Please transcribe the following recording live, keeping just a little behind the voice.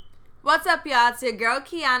What's up, y'all? It's your girl,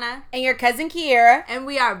 Kiana. And your cousin, Kiera. And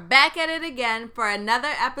we are back at it again for another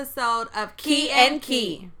episode of Key and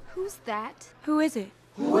Key. Who's that? Who is it?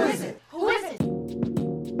 Who is it? Who is it?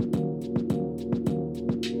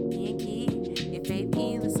 Key and Key, your fave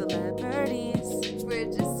E-list celebrities. We're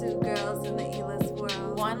just two girls in the E-list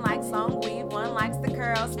world. One likes long weave, one likes the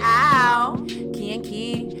curls. Ow! Key and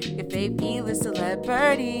Key, your fave E-list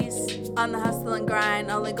celebrities. On the hustle and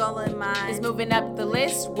grind, only goal in mind Is moving up the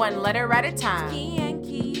list, one letter at a time. Key and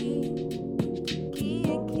Key.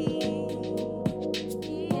 Key and Key.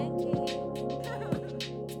 Key and Key.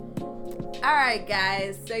 Alright,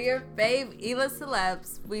 guys. So your fave E-list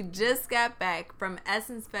celebs. We just got back from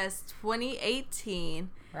Essence Fest 2018.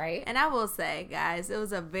 Right. And I will say, guys, it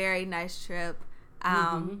was a very nice trip.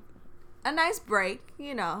 A nice break,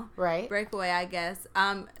 you know. Right. Breakaway, I guess.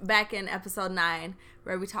 Back in episode 9,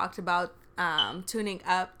 where we talked about tuning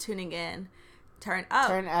up, tuning in, turn up.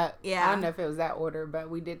 Turn up. Yeah. I don't know if it was that order,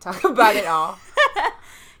 but we did talk about it all.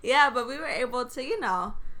 Yeah, but we were able to, you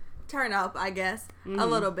know, turn up, I guess, a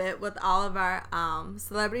little bit with all of our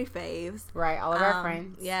celebrity faves. Right. All of our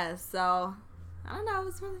friends. Yeah, so, I don't know, it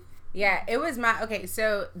was really... Yeah, it was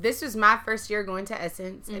so this was my first year going to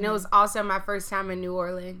Essence, and it was also my first time in New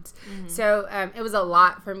Orleans. So it was a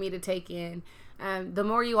lot for me to take in. The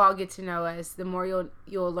more you all get to know us, the more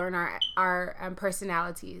you'll learn our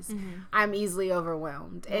personalities. I'm easily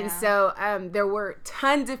overwhelmed, and so there were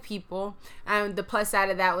tons of people. The plus side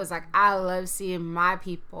of that was like I love seeing my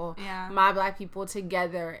people, my Black people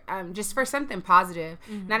together, just for something positive.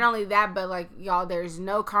 Not only that, but like y'all, there's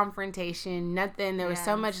no confrontation, nothing. There was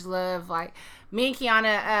so much love, like. Me and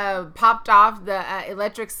Kiana popped off the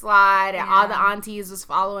electric slide, and all the aunties was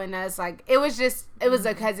following us. Like it was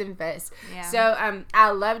a cousin fest. Yeah. So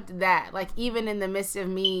I loved that. Like even in the midst of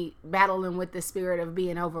me battling with the spirit of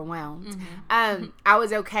being overwhelmed, I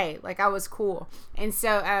was okay. Like I was cool, and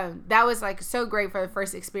so that was like so great for the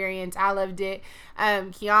first experience. I loved it.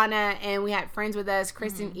 Kiana and we had friends with us,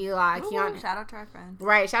 Kristen and Eli. Ooh, Kiana, shout out to our friends.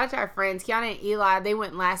 Right, shout out to our friends. Kiana and Eli, they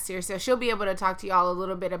went last year, so she'll be able to talk to y'all a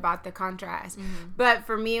little bit about the contrast. But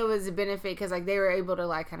for me, it was a benefit because like they were able to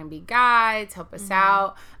like kind of be guides, help us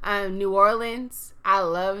out. New Orleans, I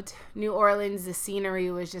loved New Orleans. The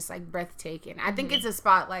scenery was just like breathtaking. I think it's a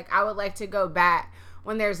spot like I would like to go back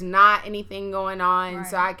when there's not anything going on,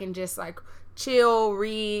 so I can just like chill,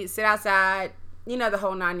 read, sit outside. You know, the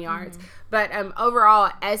whole 9 yards. But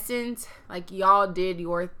overall, Essence, like y'all did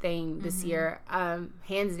your thing this year,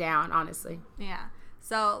 hands down, honestly. Yeah.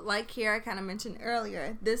 So, like Kiera kind of mentioned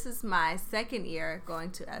earlier, this is my second year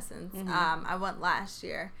going to Essence. I went last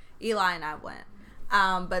year. Eli and I went.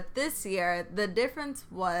 But this year, the difference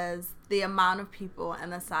was the amount of people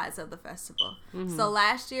and the size of the festival. So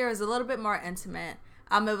last year was a little bit more intimate.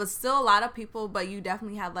 It was still a lot of people, but you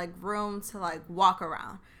definitely had like room to like walk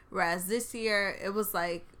around. Whereas this year, it was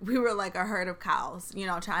like, we were like a herd of cows, you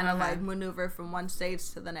know, trying to like maneuver from one stage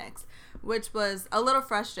to the next, which was a little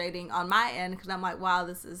frustrating on my end because I'm like, wow,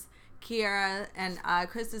 this is Kiera and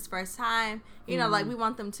Chris's first time. You know, like we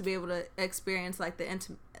want them to be able to experience like the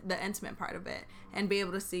intimate part of it and be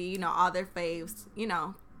able to see, you know, all their faves, you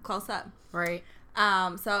know, close up. Right.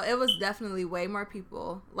 So it was definitely way more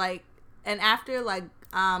people. Like, and after like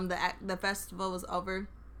the festival was over,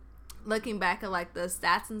 looking back at like the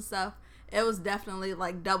stats and stuff, it was definitely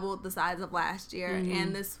like double the size of last year.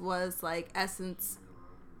 And this was like Essence,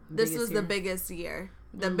 this was the biggest year,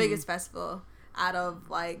 the biggest festival out of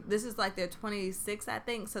like, this is like their 26th, I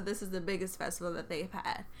think. So this is the biggest festival that they've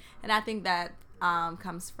had. And I think that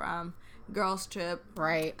comes from Girls Trip,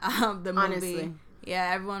 right? The movie. Honestly. Yeah,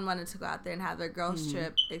 everyone wanted to go out there and have their Girls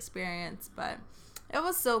Trip experience, but it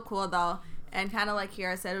was so cool though. And kind of like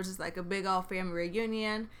Kiera said, it was just like a big old family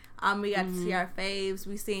reunion. We got to see our faves.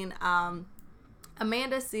 We seen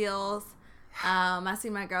Amanda Seales. I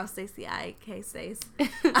see my girl Stacey Ike, Stace.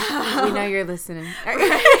 We know you're listening.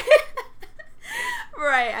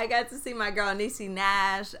 Right. I got to see my girl Niecy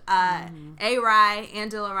Nash, A-Rye,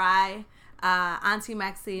 Angela Rye, Auntie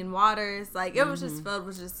Maxine Waters. Like it was just filled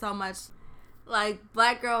with just so much like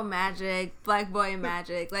Black girl magic, Black boy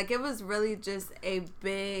magic. Like it was really just a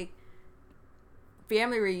big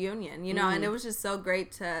family reunion, you know, and it was just so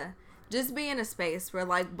great to just be in a space where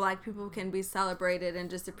like Black people can be celebrated and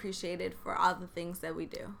just appreciated for all the things that we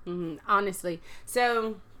do. Honestly.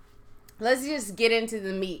 So let's just get into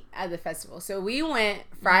the meat of the festival. So we went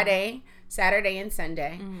Friday, Saturday, and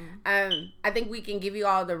Sunday. I think we can give you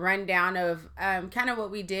all the rundown of kind of what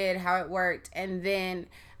we did, how it worked, and then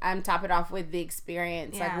top it off with the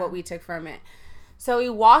experience, like what we took from it. So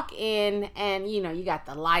we walk in and, you know, you got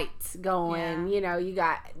the lights going, you know, you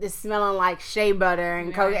got this smelling like shea butter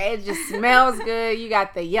and coke. It just smells good. You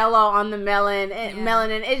got the yellow on the melanin.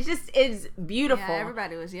 It's beautiful. Yeah,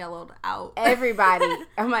 everybody was yellowed out. Everybody.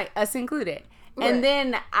 I'm like, us included. Right. And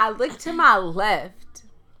then I look to my left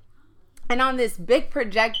and on this big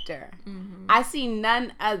projector, I see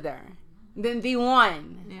none other than the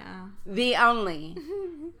one, the only,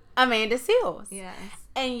 Amanda Seales. Yes.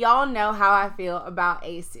 And y'all know how I feel about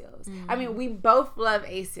A Seales. I mean, we both love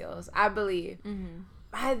A Seales, I believe.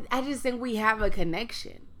 I just think we have a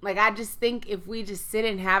connection. Like, I just think if we just sit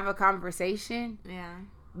and have a conversation,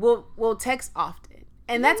 we'll text often.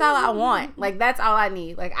 And that's all I want. Like, that's all I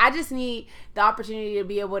need. Like, I just need the opportunity to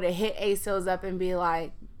be able to hit A Seales up and be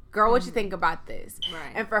like, girl, what you think about this?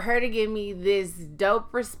 Right. And for her to give me this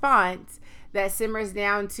dope response that simmers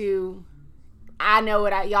down to, I know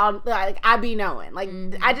what I be knowing. Like,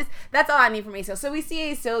 that's all I need from A Seales. So we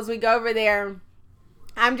see A Seales, we go over there.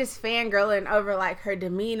 I'm just fangirling over, like, her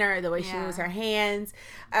demeanor, the way she moves her hands,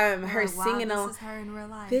 her singing. This is her in real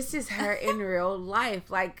life. This is her in real life.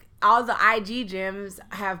 Like, all the IG gems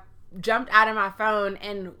have jumped out of my phone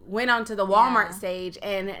and went onto the Walmart stage,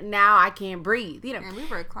 and now I can't breathe, you know. And we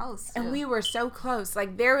were close too. And we were so close.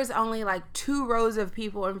 Like, there was only like 2 rows of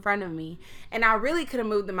people in front of me, and I really could have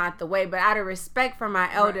moved them out the way, but out of respect for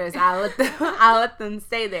my elders, I let them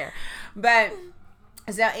stay there. But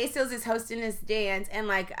so A Seales is hosting this dance, and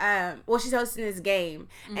like, she's hosting this game,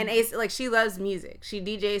 and she loves music. She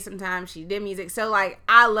DJs sometimes. She did music, so like,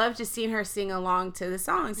 I love just seeing her sing along to the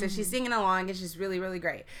song. So she's singing along. It's just really, really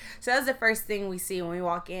great. So that was the first thing we see when we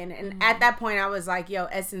walk in, and at that point, I was like, "Yo,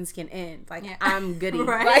 Essence can end. Like, I'm goody.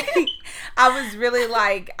 Like, I was really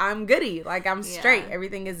like, I'm goody. Like, I'm straight.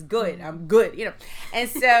 Everything is good. I'm good. You know." And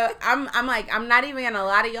so I'm like, I'm not even gonna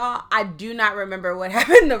lie to y'all. I do not remember what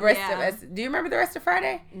happened the rest of us. Do you remember the rest of Friday?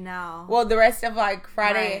 No. Well, the rest of like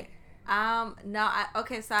Friday. Right. No.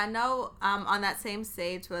 So I know on that same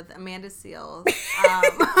stage with Amanda Seales.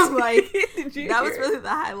 Like, that was really the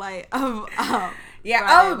highlight of.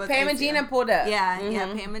 Pam and Gina pulled up. Yeah,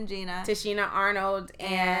 Pam and Gina. Tashina Arnold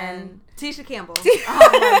and Tisha Campbell. Oh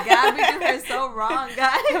my God, we did her so wrong,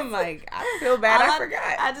 guys. I'm like, I feel bad. I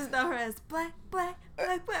forgot. I just know her as black.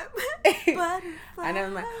 Butterfly. And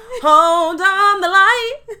I'm like, hold on the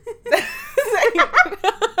light.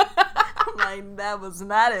 I'm like, that was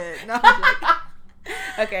not it. No,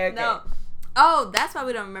 okay. No. Oh, that's why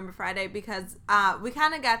we don't remember Friday, because we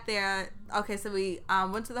kind of got there. Okay, so we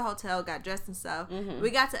went to the hotel, got dressed and stuff. We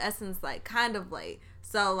got to Essence like kind of late,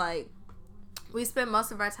 so like we spent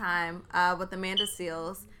most of our time with Amanda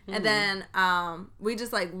Seales. And then we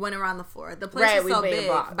just like went around the floor. The place was so big.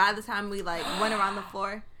 By the time we like went around the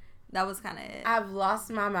floor, that was kind of it. I've lost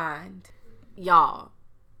my mind, y'all.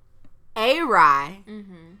 A-Rye,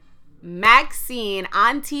 Maxine,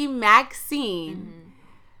 Auntie Maxine,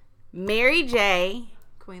 Mary J,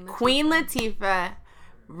 Queen Latifah,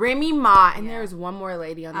 Remy Ma, and there was one more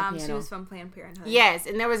lady on the piano. She was from Planned Parenthood. Yes,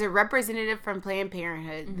 and there was a representative from Planned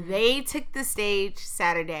Parenthood. They took the stage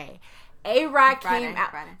Saturday. A-Rye came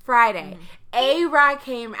out Friday. A-Rye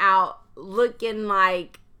came out looking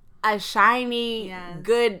like a shiny,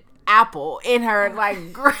 good apple in her like.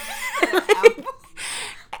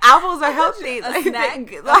 Apples are healthy. A snack,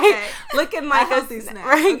 looking like a healthy snack.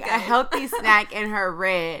 Right, a healthy snack in her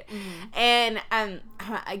red. And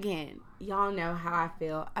again, y'all know how I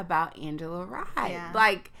feel about Angela Rye. Yeah.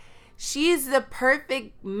 Like, she's the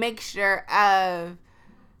perfect mixture of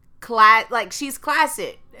she's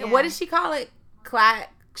classic. Yeah. What does she call it?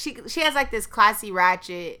 She has like this classy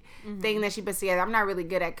ratchet thing that she puts together. I'm not really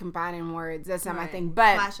good at combining words. That's not my thing.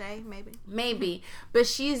 But cliche, maybe. But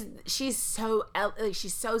she's so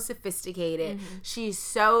she's so sophisticated. She's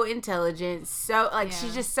so intelligent. So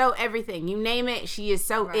she's just so everything. You name it, she is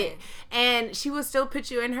so it. And she will still put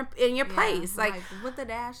you in your place, like with a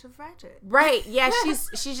dash of ratchet. Right? Yeah,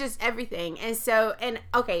 she's just everything. And so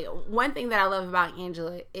one thing that I love about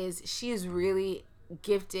Angela is she is really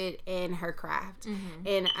gifted in her craft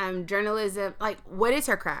in journalism. Like, what is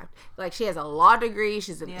her craft? Like, she has a law degree,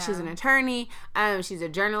 she's an attorney, she's a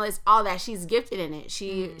journalist, all that. She's gifted in it.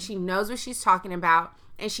 She knows what she's talking about,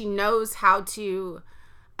 and she knows how to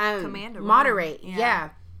moderate.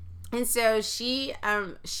 Yeah. And so she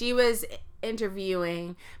was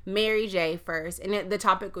interviewing Mary J first, and the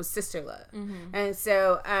topic was sister love. And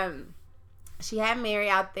so she had Mary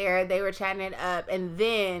out there, they were chatting it up, and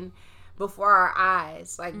then before our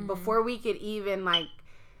eyes, before we could even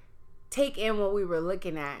take in what we were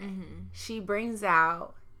looking at, she brings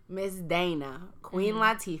out Miss Dana, Queen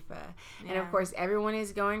Latifah. And of course, everyone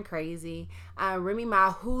is going crazy. Remy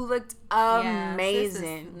Ma, who looked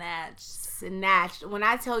amazing. Snatched. When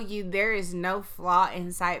I tell you there is no flaw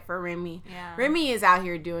in sight for Remy, Remy is out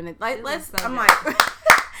here doing it. Like, let's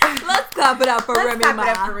clap it up for Remy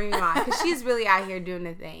Ma. Because she's really out here doing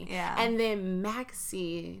the thing. Yeah. And then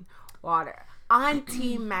Maxine Water.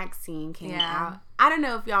 Auntie Maxine came out. I don't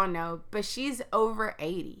know if y'all know, but she's over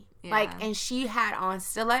 80. Yeah. And she had on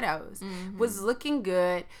stilettos, was looking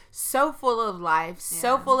good, so full of life,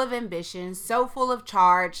 so full of ambition, so full of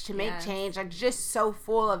charge to make change, just so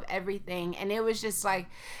full of everything. And it was just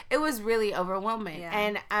it was really overwhelming.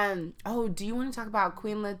 Yeah. And do you want to talk about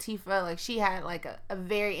Queen Latifah? She had a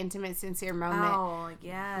very intimate, sincere moment. Oh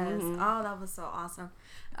yes. Oh, that was so awesome.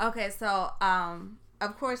 Okay, so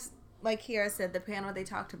of course, like Kiara said, the panel, they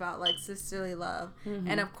talked about sisterly love,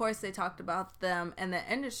 and of course they talked about them in the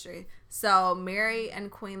industry. So Mary and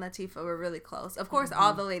Queen Latifah were really close. Of course,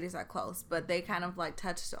 all the ladies are close, but they kind of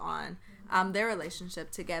touched on their relationship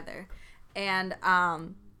together. And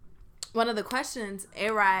one of the questions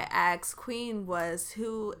A-Rye asked Queen was,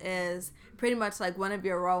 who is pretty much one of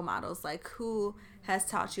your role models? Who has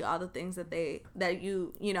taught you all the things that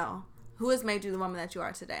you who has made you the woman that you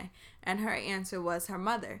are today? And her answer was her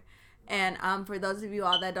mother. And for those of you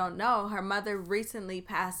all that don't know, her mother recently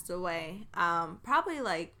passed away,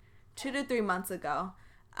 probably 2 to 3 months ago.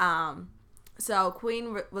 So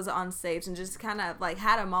Queen was on stage and just kind of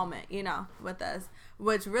had a moment, with us,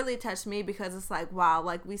 which really touched me, because it's wow,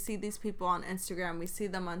 we see these people on Instagram, we see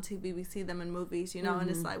them on TV, we see them in movies, and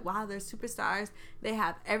it's wow, they're superstars, they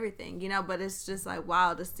have everything, but it's just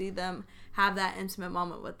wow, to see them have that intimate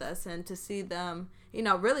moment with us, and to see them,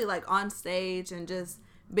 really on stage and just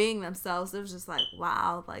being themselves. It was just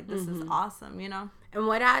wow, this is awesome, And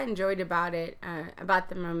what I enjoyed about it, about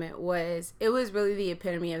the moment, was it was really the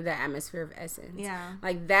epitome of the atmosphere of Essence. Yeah.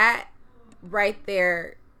 That right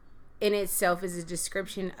there in itself is a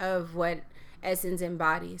description of what Essence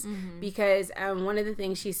embodies. Because one of the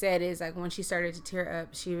things she said is when she started to tear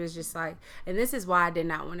up, she was just and this is why I did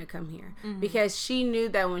not want to come here. Because she knew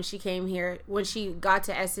that when she came here, when she got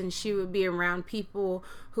to Essence, she would be around people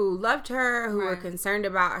who loved her, who were concerned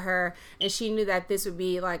about her, and she knew that this would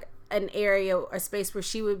be an area, a space where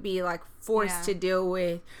she would be forced to deal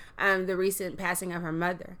with the recent passing of her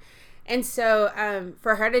mother. And so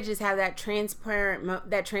for her to just have that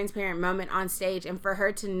transparent moment on stage, and for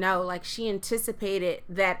her to know she anticipated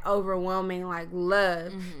that overwhelming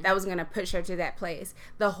love that was going to push her to that place.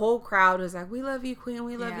 The whole crowd was we love you, Queen,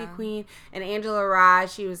 we love you, Queen. And Angela Rye,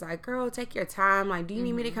 she was girl, take your time, do you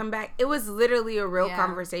need me to come back? It was literally a real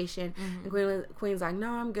conversation. And Queen's no,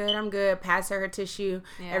 I'm good, pass her tissue.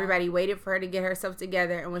 Everybody waited for her to get herself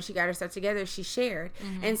together, and when she got herself together, she shared.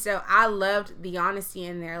 And so I loved the honesty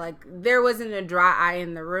in there. There wasn't a dry eye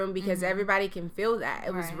in the room, because everybody can feel that.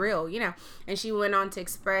 It was real, And she went on to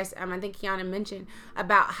express, I think Kiana mentioned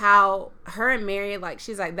about how her and Mary,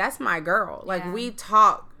 she's that's my girl. We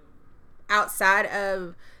talk outside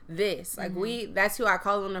of this. That's who I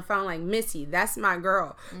call on the phone, Missy, that's my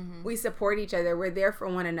girl. We support each other. We're there for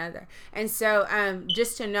one another. And so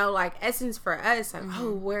just to know Essence for us,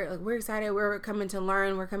 oh, we're excited, we're coming to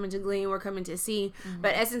learn, we're coming to glean, we're coming to see.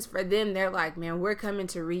 But Essence for them, they're man, we're coming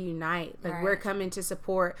to reunite, we're coming to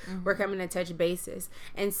support, we're coming to touch bases.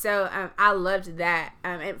 And so I loved that.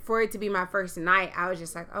 And for it to be my first night, I was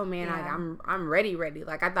just oh man, I'm ready.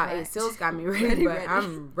 I thought A-Sills got me ready, but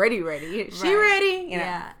I'm ready. She ready?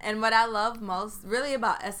 Yeah. And what I love most, really,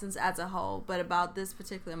 about Essence as a whole, but about this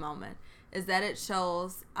particular moment, is that it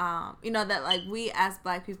shows, that we as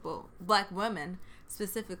Black people, Black women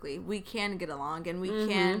specifically, we can get along, and we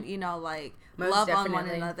can, love on one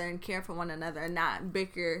another and care for one another, and not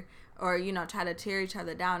bicker or try to tear each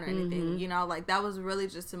other down or anything. That was really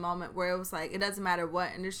just a moment where it was it doesn't matter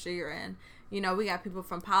what industry you're in. We got people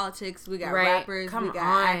from politics, we got rappers, we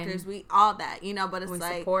got actors, we all that, but it's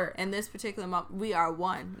support. In this particular moment, we are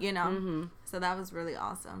one, So that was really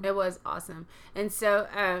awesome. It was awesome. And so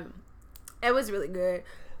it was really good.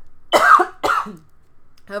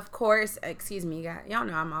 Of course, excuse me, guys. Y'all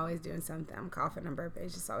know I'm always doing something. I'm coughing and burping.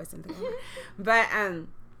 It's just always something going on. But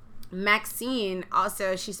Maxine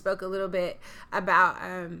also, she spoke a little bit about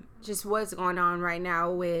just what's going on right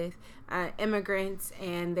now with immigrants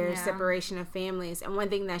and their separation of families. And one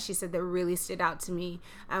thing that she said that really stood out to me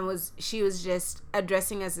was she was just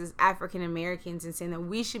addressing us as African Americans and saying that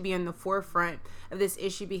we should be on the forefront of this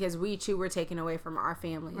issue, because we too were taken away from our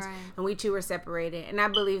families, and we too were separated. And I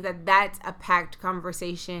believe that that's a packed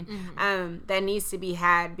conversation that needs to be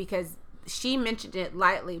had, because she mentioned it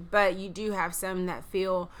lightly, but you do have some that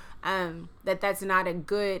feel that's not a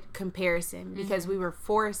good comparison, because we were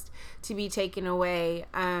forced to be taken away.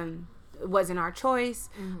 It wasn't our choice.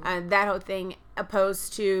 That whole thing,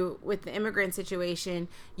 opposed to with the immigrant situation,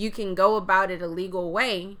 you can go about it a legal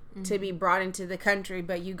way to be brought into the country,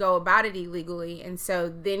 but you go about it illegally, and so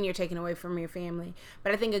then you're taken away from your family.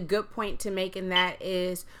 But I think a good point to make in that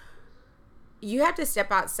is you have to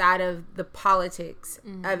step outside of the politics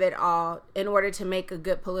of it all in order to make a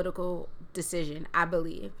good political decision, I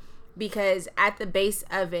believe. Because at the base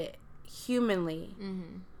of it, humanly,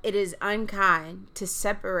 it is unkind to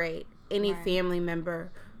separate any family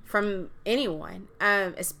member from anyone,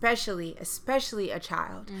 especially a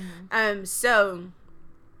child. So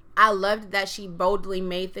I loved that she boldly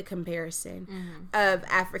made the comparison of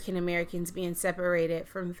African Americans being separated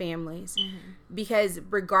from families, because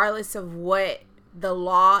regardless of what the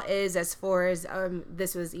law is, as far as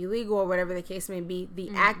this was illegal or whatever the case may be,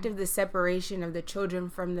 the act of the separation of the children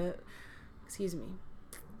from the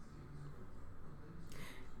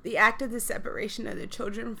act of the separation of the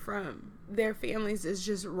children from their families is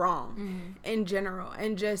just wrong in general.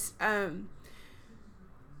 And just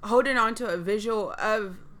holding on to a visual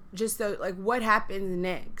of just what happens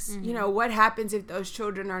next. You know, what happens if those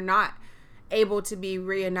children are not able to be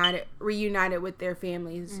reunited with their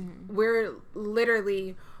families? We're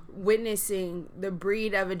literally witnessing the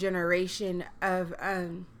breed of a generation of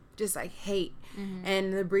just like hate,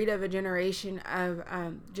 and the breed of a generation of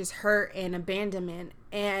just hurt and abandonment.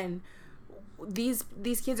 And these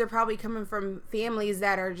kids are probably coming from families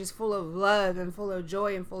that are just full of love and full of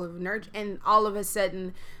joy and full of nurture, and all of a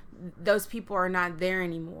sudden those people are not there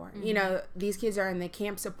anymore. You know, these kids are in the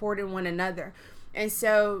camp supporting one another. And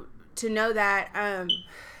so to know that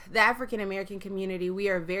the African American community, we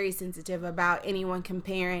are very sensitive about anyone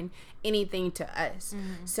comparing anything to us.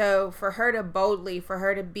 So for her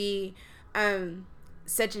to be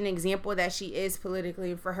such an example that she is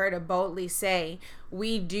politically, for her to boldly say,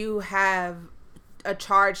 we do have a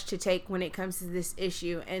charge to take when it comes to this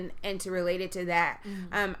issue, and to relate it to that,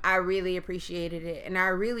 I really appreciated it, and I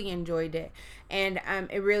really enjoyed it. And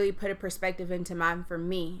it really put a perspective into mind for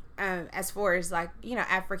me, as far as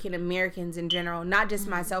African Americans in general, not just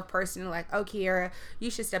myself personally, like, oh, Kiara, you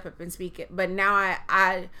should step up and speak it. But now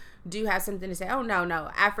I do have something to say. Oh,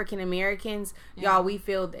 no, African Americans, y'all, we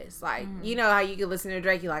feel this. Like, you know how you can listen to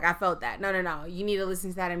Drake, you're like, I felt that. No. You need to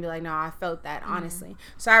listen to that and be like, no, I felt that, honestly.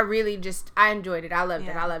 So I really I enjoyed it. I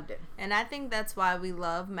loved it. And I think that's why we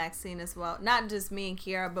love Maxine as well. Not just me and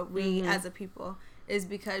Kiara, but we as a people. Is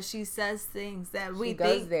because she says things that we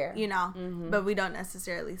think, there. You know, but we don't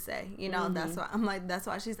necessarily say, you know. That's why I'm like, that's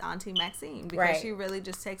why she's Auntie Maxine, because she really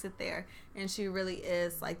just takes it there, and she really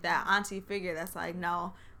is like that auntie figure that's like,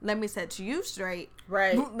 no, let me set you straight,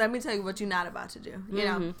 let me tell you what you're not about to do, you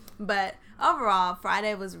know. But overall,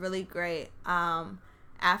 Friday was really great.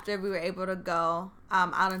 After we were able to go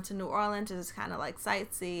out into New Orleans to just kind of like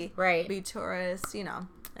sightsee, be tourists, you know,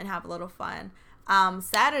 and have a little fun.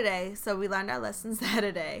 Saturday, so we learned our lesson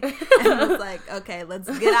Saturday, and it was like, okay,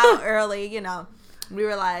 let's get out early, you know. We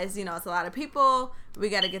realized, you know, it's a lot of people, we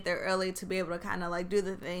got to get there early to be able to kind of like do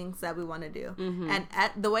the things that we want to do. And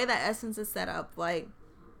the way that Essence is set up, like,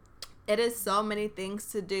 it is so many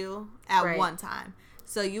things to do at one time.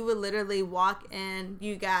 So you would literally walk in,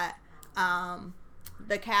 you got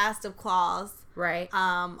the cast of Claws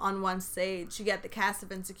on one stage, you got the cast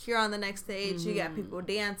of Insecure on the next stage, you got people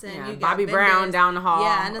dancing, you got Bobby Brown down the hall,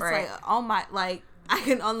 and it's like, oh my, like, I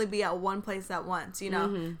can only be at one place at once, you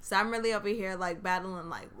know. So I'm really over here like battling,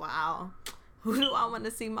 like, wow, who do I want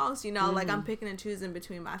to see most, you know. Like, I'm picking and choosing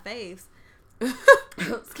between my faves.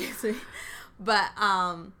 Excuse me. But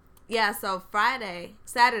so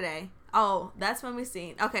Saturday, oh, that's when we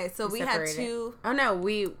seen. Okay, so we had two. Oh no,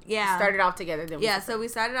 we started off together. Then so we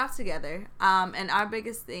started off together. And our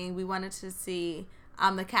biggest thing, we wanted to see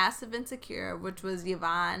the cast of Insecure, which was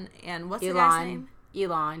Yvonne and what's the guy's name?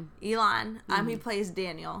 Elon. He plays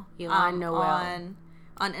Daniel. Elon Noel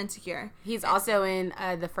on Insecure. He's also in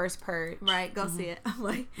The First Purge. Right, go see it. I'm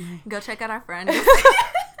like, go check out our friend.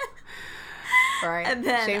 Right. And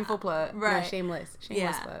then shameful plug. Right. No, shameless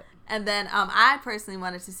plug. And then I personally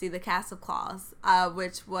wanted to see the cast of Claws,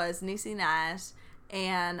 which was Niecy Nash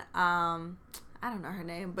and I don't know her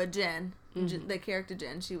name, but Jen, the character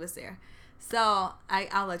Jen, she was there. So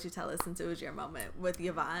I'll let you tell us, since it was your moment with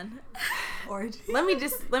Yvonne. Let me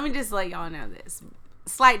just let y'all know this.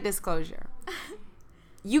 Slight disclosure.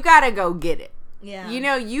 You gotta go get it. Yeah. You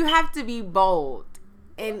know, you have to be bold.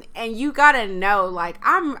 And you gotta know, like,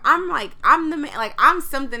 I'm the man, like, I'm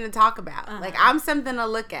something to talk about. Like, I'm something to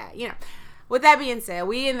look at, you know. With that being said,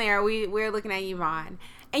 we're looking at Yvonne,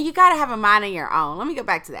 And you got to have a mind of your own. Let me go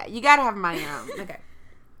back to that. You got to have a mind of your own. Okay.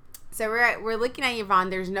 So we're looking at Yvonne.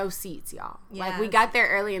 There's no seats, y'all. Yes. Like, we got there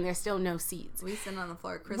early and there's still no seats. We sitting on the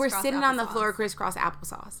floor, We're sitting on the floor, crisscross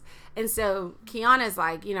applesauce. And so Kiana's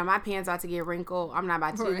like, you know, my pants about to get wrinkled. I'm not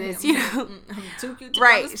about to do this, you know. I'm too cute to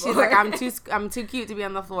right. be on the She's floor. like, I'm too cute to be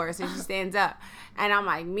on the floor. So she stands up. And I'm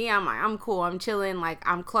like, I'm cool. I'm chilling. Like,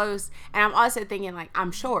 I'm close. And I'm also thinking, like,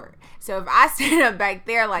 I'm short. So if I stand up back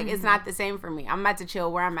there, like, it's not the same for me. I'm about to chill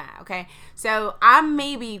where I'm at, okay? So I'm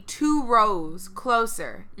maybe 2 rows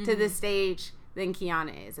closer to the stage than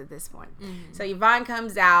Kiana is at this point. So Yvonne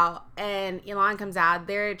comes out and Elon comes out.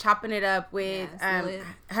 They're chopping it up with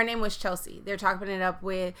her name was Chelsea. They're chopping it up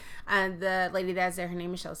with the lady that's there. Her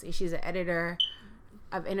name is Chelsea. She's an editor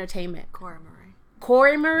of entertainment.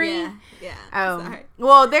 Corey Marie? Yeah. Sorry.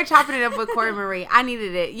 Well, they're chopping it up with Corey Marie. I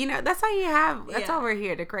needed it. You know, that's all you have. That's all we're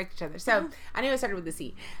here to correct each other. So I knew it started with the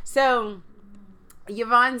C. So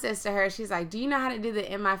Yvonne says to her, she's like, do you know how to do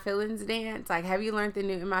the In My Feelings dance? Like, have you learned the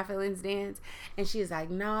new In My Feelings dance? And she's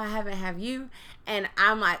like, no, I haven't. Have you? And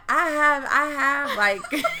I'm like, I have. Like,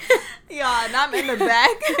 yeah, and I'm in the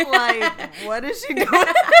back. Like, what is she doing?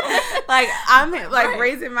 Like, I'm like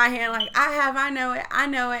raising my hand, like, I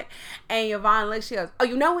know it. And Yvonne looks, she goes, oh,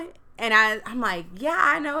 you know it? And I'm like, yeah,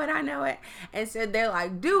 I know it. And so they're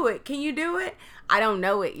like, do it. Can you do it? I don't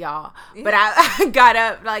know it, y'all. Yeah. But I got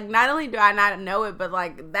up. Like, not only do I not know it, but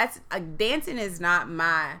like, that's like, dancing is not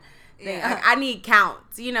my thing. Yeah. Like, I need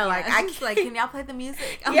counts. You know, like, I just like, can y'all play the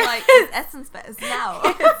music? I'm like, it's Essence Fest now.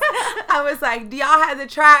 I was like, do y'all have the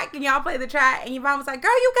track? Can y'all play the track? And Yvonne was like,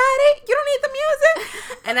 girl, you got it. You don't need the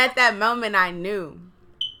music. And at that moment, I knew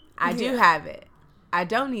I do have it. I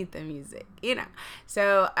don't need the music, you know.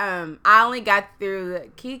 So I only got through the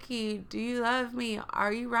Kiki, do you love me?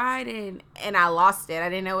 Are you riding? And I lost it. I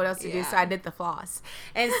didn't know what else to do, so I did the floss.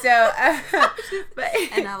 And so,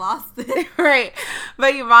 and I lost it. Right.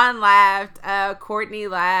 But Yvonne laughed. Courtney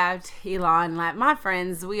laughed. Elon laughed. My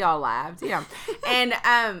friends, we all laughed. Yeah. And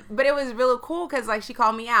but it was really cool because like she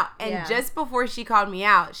called me out, and just before she called me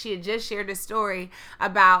out, she had just shared a story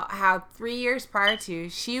about how 3 years prior to,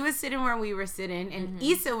 she was sitting where we were sitting, and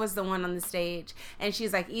Issa was the one on the stage. And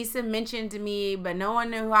she's like, Issa mentioned to me, but no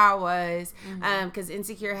one knew who I was because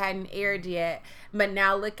Insecure hadn't aired yet. But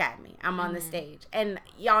now look at me. I'm on the stage. And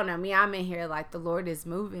y'all know me. I'm in here like the Lord is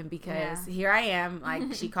moving because here I am.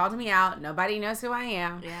 Like, she called me out. Nobody knows who I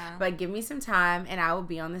am. Yeah. But give me some time and I will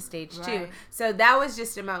be on the stage too. So that was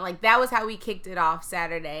just a moment. Like, that was how we kicked it off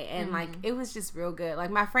Saturday. And like, it was just real good.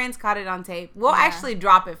 Like, my friends caught it on tape. We'll actually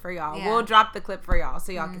drop it for y'all. We'll drop the clip for y'all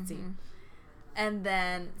so y'all can see. And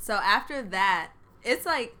then, so after that, it's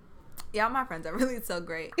like, y'all, my friends are really so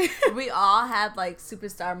great. We all had like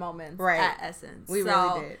superstar moments at Essence. We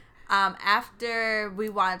really did. After we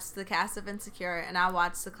watched the cast of Insecure and I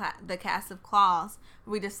watched the cast of Claws,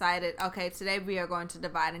 we decided, okay, today we are going to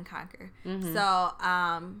divide and conquer. So,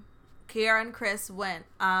 Kiara and Chris went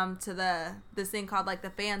to this thing called like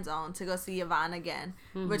the Fan Zone to go see Yvonne again,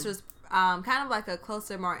 which was kind of like a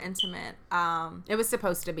closer, more intimate. It was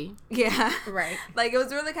supposed to be. Yeah. Right. Like, it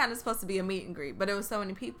was really kind of supposed to be a meet and greet, but it was so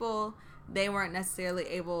many people, they weren't necessarily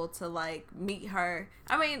able to, like, meet her.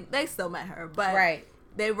 I mean, they still met her, but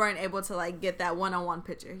they weren't able to, like, get that one-on-one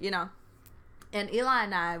picture, you know? And Eli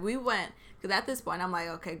and I, we went, because at this point, I'm like,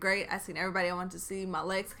 okay, great. I seen everybody I want to see. My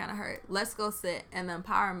legs kind of hurt. Let's go sit in the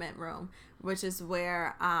empowerment room, which is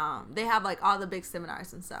where they have, like, all the big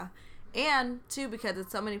seminars and stuff. And, too, because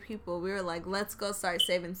it's so many people, we were like, let's go start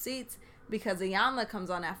saving seats because Iyanla comes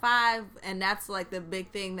on at 5, and that's, like, the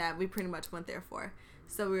big thing that we pretty much went there for.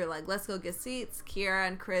 So we were like, let's go get seats. Kiara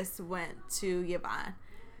and Chris went to Yvonne.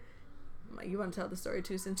 You want to tell the story,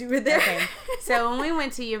 too, since you were there? Okay. So when we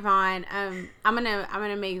went to Yvonne, I'm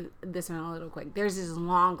gonna make this one a little quick. There's this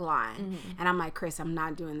long line, and I'm like, Chris, I'm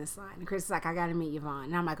not doing this line. And Chris is like, I gotta meet Yvonne,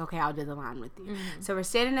 and I'm like, okay, I'll do the line with you. So we're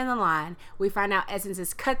standing in the line. We find out Essence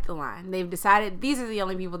has cut the line. They've decided these are the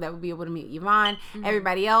only people that will be able to meet Yvonne.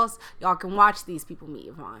 Everybody else, y'all can watch these people meet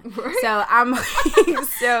Yvonne. Right. So I'm like,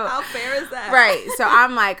 so how fair is that? Right. So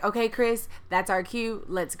I'm like, okay, Chris, that's our cue.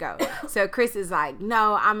 Let's go. So Chris is like,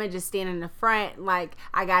 no, I'm gonna just stand in the front, like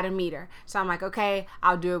I gotta meet her. So I'm like, okay,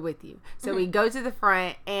 I'll do it with you. So we go to the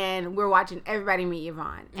front and we're watching everybody meet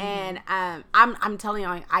Yvonne. And I'm telling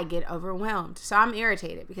you, I get overwhelmed. So I'm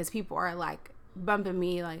irritated because people are like bumping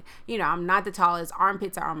me, like, you know, I'm not the tallest,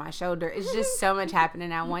 armpits are on my shoulder. It's just so much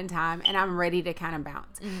happening at one time, and I'm ready to kind of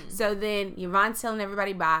bounce. So then Yvonne's telling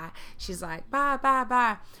everybody bye. She's like, bye, bye,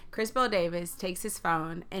 bye. Chris Bell Davis takes his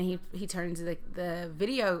phone and he turns the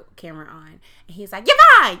video camera on, and he's like,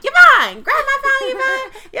 Yvonne, grab my phone,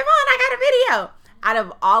 Yvonne, I got a video. out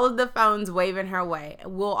of all of the phones waving her way,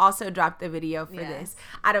 we'll also drop the video for this.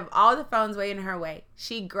 Out of all the phones waving her way,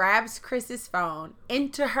 she grabs Chris's phone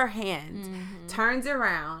into her hands, turns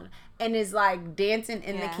around, and is like dancing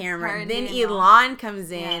in the camera. Then Elon comes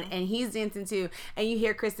in and he's dancing too. And you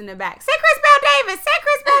hear Chris in the back, say Chris Bell Davis, say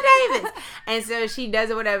Chris Bell Davis. And so she does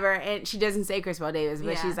it, whatever. And she doesn't say Chris Bell Davis,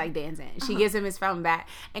 but she's like dancing. She gives him his phone back.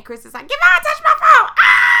 And Chris is like, give on, touch my phone.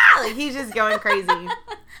 Ah! Like he's just going crazy.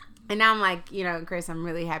 And now I'm like, you know, Chris, I'm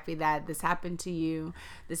really happy that this happened to you.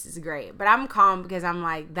 This is great. But I'm calm because I'm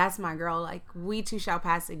like, that's my girl. Like, we two shall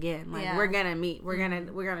pass again. Like, we're going to meet. We're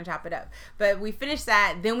gonna chop it up. But we finished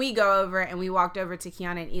that. Then we go over and we walked over to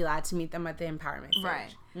Kiana and Eli to meet them at the empowerment stage.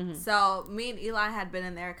 Right. Mm-hmm. So me and Eli had been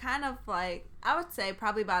in there kind of like, I would say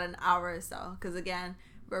probably about an hour or so. Because, again,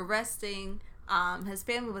 we're resting. His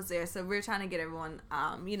family was there. So we were trying to get everyone,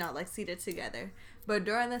 you know, like seated together. But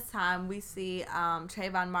during this time, we see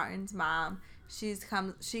Trayvon Martin's mom. She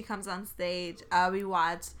comes on stage. We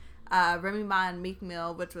watched Remy Ma and Meek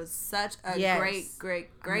Mill, which was such a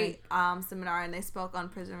great seminar, and they spoke on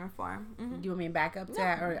prison reform. Mm-hmm. Do you want me to back up to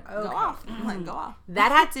that? Or, okay. Go off. Like, go off.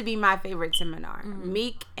 That had to be my favorite seminar. Mm-hmm.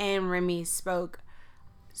 Meek and Remy spoke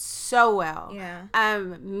so well. Yeah.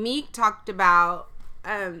 Meek talked about.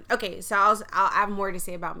 Okay, so I'll have more to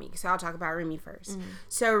say about Meek, so I'll talk about Remy first. Mm-hmm.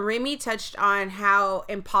 So Remy touched on how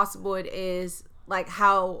impossible it is, like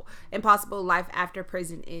how impossible life after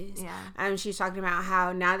prison is. Yeah. She's talking about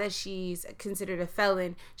how now that she's considered a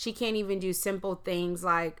felon, she can't even do simple things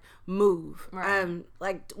like move,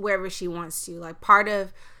 like wherever she wants to. Like part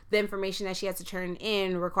of the information that she has to turn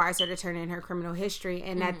in requires her to turn in her criminal history,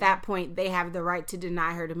 and at that point, they have the right to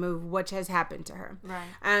deny her to move, which has happened to her.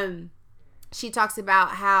 Right. She talks about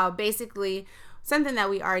how basically something that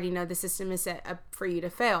we already know, the system is set up for you to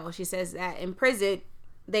fail. She says that in prison,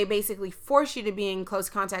 they basically force you to be in close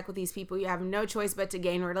contact with these people. You have no choice but to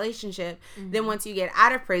gain a relationship. Mm-hmm. Then once you get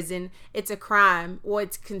out of prison, it's a crime, or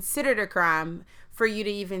it's considered a crime for you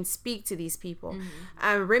to even speak to these people.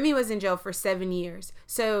 Mm-hmm. Remy was in jail for 7 years.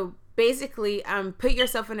 So basically, put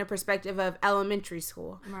yourself in a perspective of elementary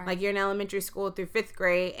school. Right. Like you're in elementary school through 5th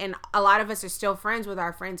grade, and a lot of us are still friends with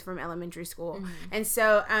our friends from elementary school. Mm-hmm. And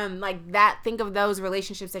so, like that, think of those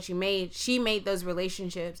relationships that you made. She made those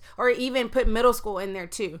relationships, or even put middle school in there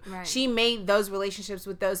too. Right. She made those relationships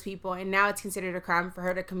with those people, and now it's considered a crime for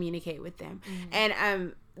her to communicate with them. Mm-hmm.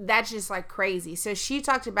 And that's just like crazy. So she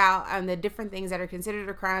talked about the different things that are considered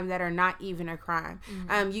a crime that are not even a crime.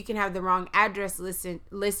 Mm-hmm. You can have the wrong address listed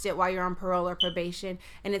while you're on parole or probation,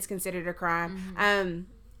 and it's considered a crime. Mm-hmm.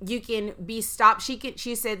 You can be stopped.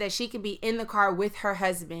 She said that she could be in the car with her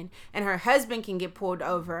husband, and her husband can get pulled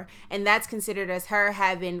over, and that's considered as her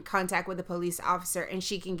having contact with a police officer, and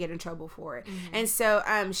she can get in trouble for it. Mm-hmm. And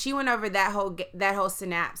so she went over that whole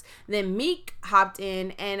synapse. Then Meek hopped in,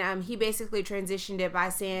 and he basically transitioned it by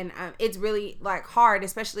saying it's really like hard,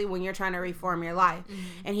 especially when you're trying to reform your life.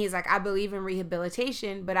 Mm-hmm. And he's like, I believe in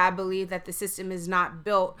rehabilitation, but I believe that the system is not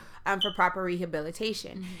built for proper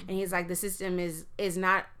rehabilitation. Mm-hmm. And he's like, the system is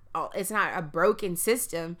not, it's not a broken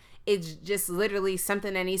system. It's just literally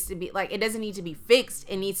something that needs to be, like, it doesn't need to be fixed.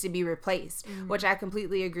 It needs to be replaced, which I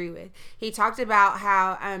completely agree with. He talked about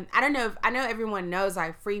how, I know everyone knows,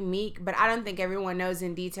 like, free Meek, but I don't think everyone knows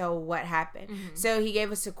in detail what happened. Mm-hmm. So he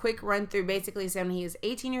gave us a quick run through, basically saying when he was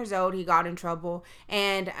 18 years old, he got in trouble.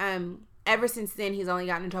 And ever since then, he's only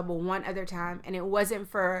gotten in trouble one other time. And it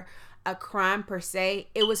wasn't for a crime per se.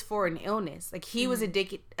 It was for an illness. Like, he was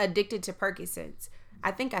addicted to Percocets. I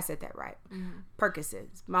think I said that right. Mm-hmm.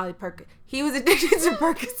 Percocets. Molly Percocet. He was addicted to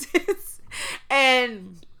Percocets.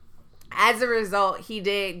 And as a result, he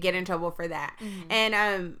did get in trouble for that. Mm-hmm.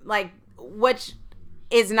 And, which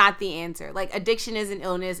is not the answer. Like, addiction is an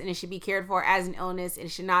illness, and it should be cared for as an illness.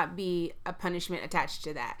 It should not be a punishment attached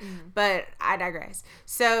to that. Mm-hmm. But I digress.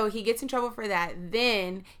 So he gets in trouble for that.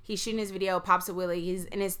 Then he's shooting his video, pops a wheelie. He's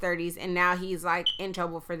in his 30s, and now he's like in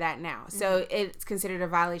trouble for that now. Mm-hmm. So it's considered a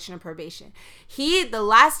violation of probation. The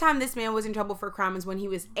last time this man was in trouble for crime is when he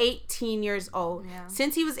was 18 years old. Yeah.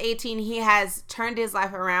 Since he was 18, he has turned his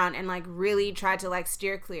life around and like really tried to like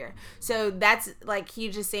steer clear. So that's like,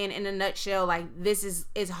 he's just saying in a nutshell, like, this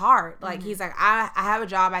is hard. Like, he's like, I have a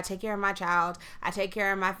job, I take care of my child, I take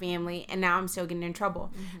care of my family, and now I'm still getting in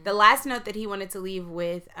trouble. Mm-hmm. The last note that he wanted to leave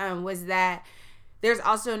with was that there's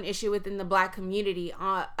also an issue within the black community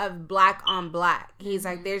of black on black. He's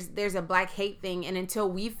like, there's a black hate thing, and until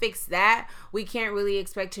we fix that, we can't really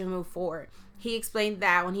expect to move forward. He explained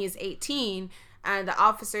that when he was 18, the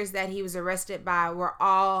officers that he was arrested by were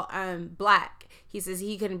all black. He says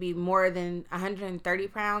he couldn't be more than 130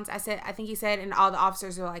 pounds. I think he said, and all the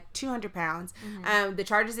officers were like 200 pounds. Mm-hmm. The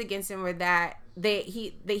charges against him were that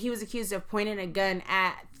he was accused of pointing a gun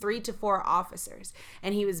at 3 to 4 officers,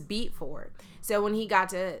 and he was beat for it. So when he got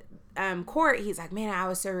to court, he's like, man, I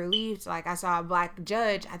was so relieved. Like, I saw a black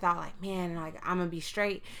judge. I thought, like, man, like, I'm gonna be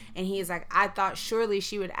straight. And he's like, I thought surely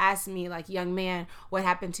she would ask me, like, young man, what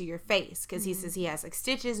happened to your face? Because he says he has like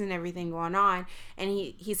stitches and everything going on. And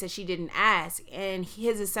he said she didn't ask. And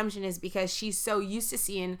his assumption is because she's so used to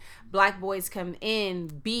seeing black boys come in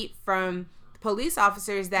beat from police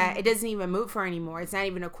officers that it doesn't even move her anymore. It's not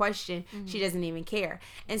even a question. She doesn't even care.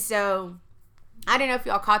 And so I don't know if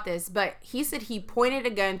y'all caught this, but he said he pointed a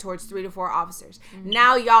gun towards 3 to 4 officers.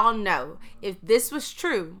 Now y'all know, if this was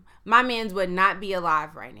true, my man's would not be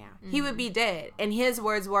alive right now. He would be dead. And his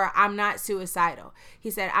words were, I'm not suicidal. He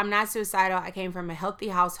said, I'm not suicidal. I came from a healthy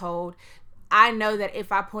household. I know that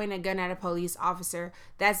if I point a gun at a police officer,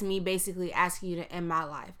 that's me basically asking you to end my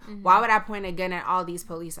life. Why would I point a gun at all these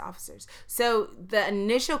police officers? So the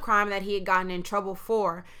initial crime that he had gotten in trouble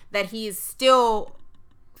for, that he is still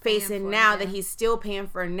facing now, that he's still paying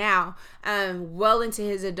for now, well into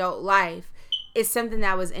his adult life, is something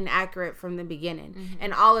that was inaccurate from the beginning.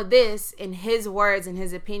 And all of this, in his words and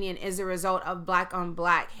his opinion, is a result of black on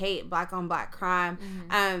black hate, black on black crime,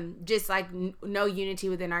 just like no unity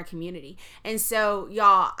within our community. And so,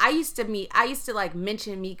 y'all, I used to like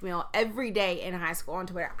mention Meek Mill every day in high school on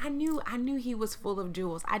Twitter. I knew he was full of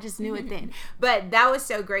jewels. I just knew it then. But that was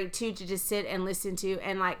so great too, to just sit and listen to.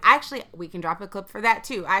 And like, actually, we can drop a clip for that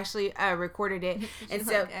too. I actually recorded it. And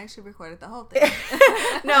so I actually recorded the whole thing.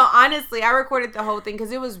 No, honestly, I recorded the whole thing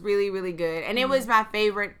because it was really, really good. And it was my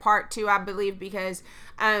favorite part too, I believe, because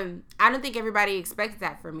I don't think everybody expects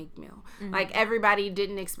that for Meek Mill. Like, everybody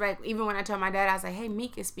didn't expect, even when I told my dad, I was like, hey,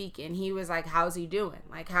 Meek is speaking. He was like, how's he doing?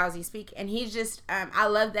 Like, how's he speaking? And he's just, I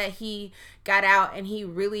love that he got out and he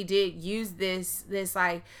really did use this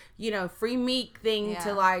like, you know, free Meek thing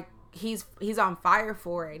to like, he's on fire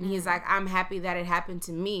for it. And he's like, I'm happy that it happened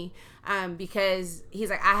to me, because he's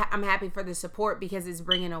like, I'm happy for the support because it's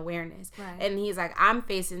bringing awareness. And he's like, I'm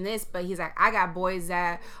facing this, but he's like, I got boys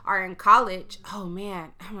that are in college. Oh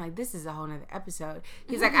man, I'm like, this is a whole nother episode.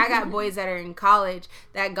 He's like, I got boys that are in college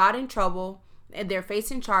that got in trouble and they're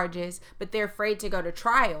facing charges, but they're afraid to go to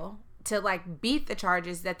trial to like beat the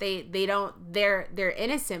charges, that they're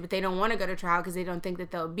innocent, but they don't want to go to trial because they don't think that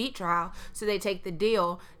they'll beat trial, so they take the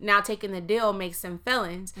deal. Now taking the deal makes them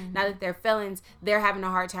felons. Now that they're felons, they're having a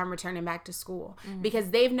hard time returning back to school because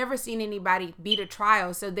they've never seen anybody beat a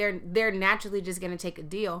trial, so they're naturally just gonna take a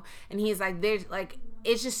deal. And he's like, there's like,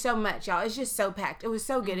 it's just so much, y'all. It's just so packed. It was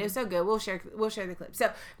so good. It was so good. We'll share the clip.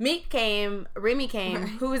 So Remy came,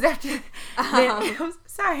 who was after. I'm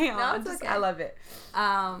sorry, y'all. No, okay. I love it.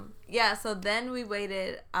 Yeah. So then we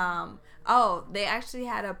waited. They actually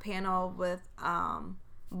had a panel with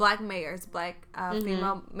black mayors,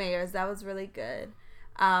 female mayors. That was really good.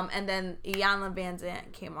 And then Iyanla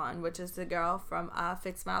Vanzant came on, which is the girl from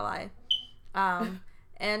Fix My Life.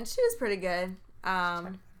 And she was pretty good.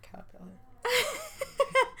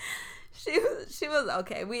 She was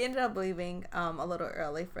okay. We ended up leaving a little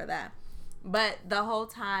early for that, but the whole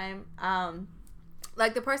time,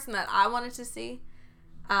 like, the person that I wanted to see,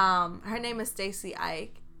 her name is Stacey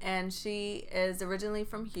Ike, and she is originally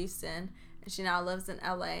from Houston, and she now lives in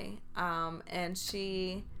LA. And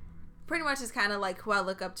she pretty much is kind of like who I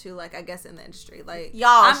look up to, like, I guess, in the industry. Like,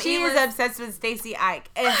 y'all, she is obsessed with Stacey Ike,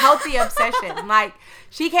 a healthy obsession. Like,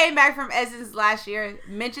 she came back from Essence last year,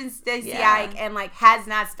 mentioned Stacey Ike, and like has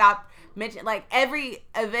not stopped mention, like, every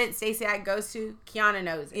event Stacey Ike goes to, Kiana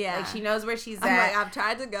knows it. Yeah, like, she knows where she's at. Like, I've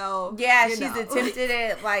tried to go. Yeah, she's attempted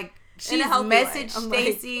it. Like, she's messaged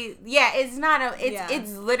Stacey. Like, yeah, it's not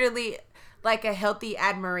it's literally like a healthy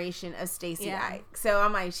admiration of Stacey Ike. So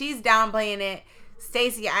I'm like, she's downplaying it.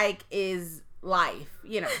 Stacey Ike is life,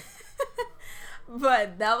 you know.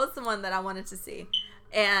 But that was the one that I wanted to see.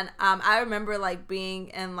 And I remember, like, being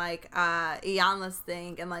in, like, Iyanla's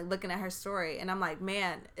thing and, like, looking at her story. And I'm like,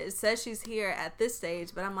 man, it says she's here at this stage.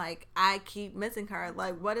 But I'm like, I keep missing her.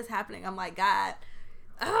 Like, what is happening? I'm like, God,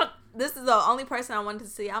 this is the only person I wanted to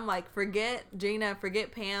see. I'm like, forget Gina,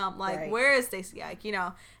 forget Pam. Like, where is Stacey Ike, you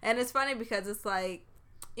know? And it's funny because it's like,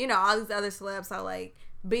 you know, all these other celebs are, like,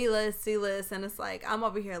 B-list, C-list, and it's like, I'm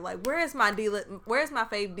over here, like, where's my D-list, where's my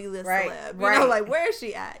fave D-list celeb? You know, like, where is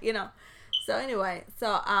she at, you know? So anyway,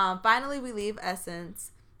 finally we leave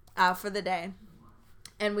Essence for the day,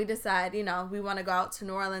 and we decide, you know, we want to go out to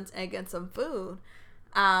New Orleans and get some food.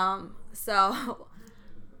 So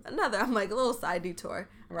I'm like, a little side detour.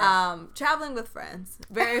 Traveling with friends,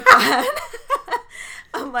 very fun.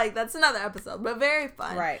 I'm like, that's another episode, but very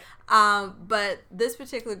fun. But this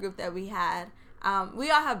particular group that we had, we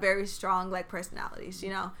all have very strong like personalities, you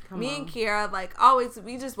know. Come Me on. and Kiara, like always,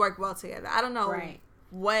 we just work well together. I don't know Right.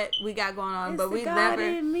 what we got going on, It's but the we God never,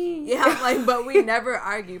 in me. yeah, like, but we never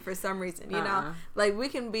argue for some reason, you know. Uh-uh. Like we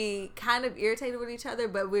can be kind of irritated with each other,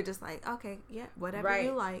 but we're just like, okay, yeah, whatever Right.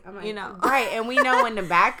 you like, I'm like, you know. Right, and we know when to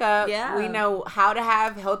back up. Yeah. We know how to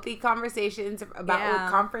have healthy conversations about Yeah.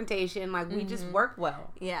 with confrontation. Like, we just work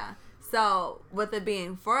well. Yeah. So with it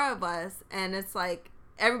being 4 of us, and it's like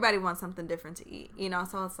everybody wants something different to eat, you know.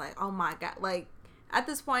 So it's like, oh my God, like at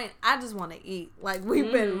this point, I just want to eat. Like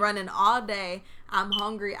we've been running all day. I'm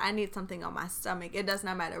hungry. I need something on my stomach. It does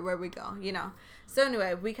not matter where we go, you know. So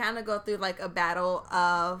anyway, we kind of go through like a battle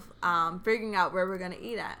of figuring out where we're gonna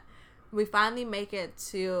eat at. We finally make it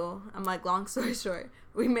to. I'm like, long story short,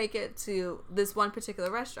 we make it to this one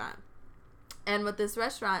particular restaurant. And with this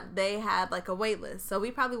restaurant, they had like a wait list. So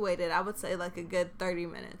we probably waited, I would say, like a good 30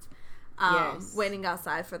 minutes Yes. waiting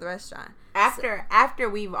outside for the restaurant. After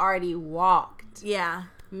we've already walked, Yeah.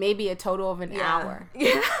 maybe a total of an hour.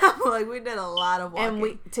 Yeah. Like we did a lot of walking. And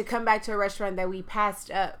we to come back to a restaurant that we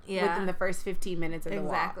passed up Yeah. within the first 15 minutes of the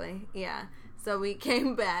walk. Exactly. Yeah. So we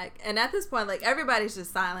came back. And at this point, like everybody's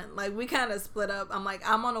just silent. Like we kind of split up. I'm like,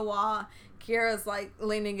 I'm on a wall. Kira's like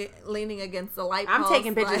leaning against the light I'm post,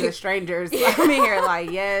 taking pictures like, of strangers. I'm in here like,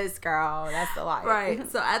 yes, girl, that's the life.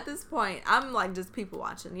 Right. So at this point, I'm like just people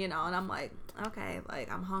watching, you know, and I'm like, okay,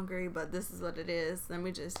 like I'm hungry, but this is what it is. Let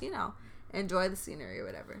me just, you know, enjoy the scenery or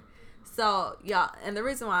whatever. So yeah, and the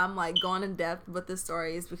reason why I'm like going in depth with this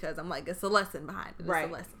story is because I'm like, it's a lesson behind it. It's Right.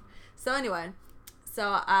 a lesson. So anyway,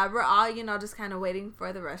 so we're all, you know, just kind of waiting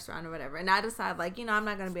for the restaurant or whatever. And I decide like, you know, I'm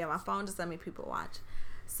not going to be on my phone. Just let me people watch.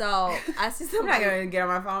 So I see I'm somebody. not going to get on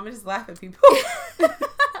my phone and just laugh at people.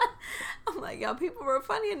 I'm like, yo, people were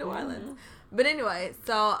funny in New Orleans. But anyway,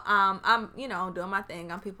 so I'm, you know, doing my thing.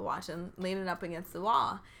 I'm people watching, leaning up against the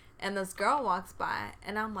wall. And this girl walks by,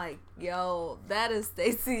 and I'm like, yo, that is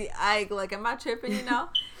Stacey Ike. Like, am I tripping, you know?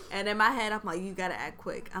 And in my head, I'm like, you gotta act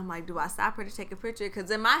quick. I'm like, do I stop her to take a picture? Because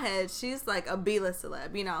in my head, she's like a B-list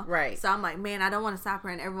celeb, you know? Right. So I'm like, man, I don't want to stop her,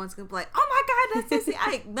 and everyone's gonna be like, oh my God, that's Stacey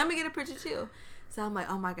Ike. Let me get a picture too. So I'm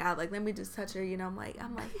like, oh my God, like, let me just touch her, you know? I'm like,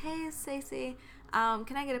 hey, Stacey,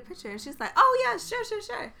 can I get a picture? And she's like, oh yeah,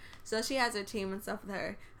 sure. So she has her team and stuff with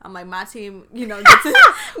her. I'm like, my team, you know, gets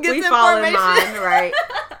We fall in information. line, right?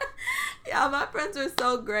 Yeah, my friends were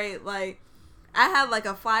so great. Like, I had like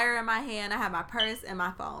a flyer in my hand. I had my purse and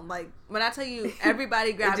my phone. Like, when I tell you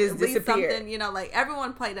everybody grabbed just at least disappeared. something, you know, like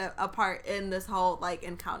everyone played a part in this whole like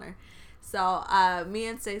encounter. So me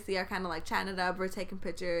and Stacey are kind of like chatting it up. We're taking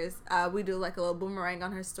pictures. We do like a little boomerang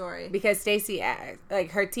on her story. Because Stacey asked,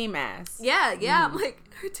 like her team asked. Yeah. I'm like,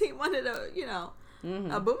 her team wanted a, you know,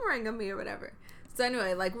 a boomerang of me or whatever. So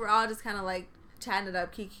anyway, like we're all just kind of like chatting it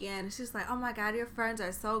up, Kiki, and she's like, oh my God, your friends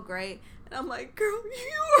are so great. And I'm like, girl,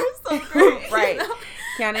 you are so great. Right. You know?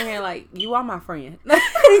 Kiana here like, you are my friend.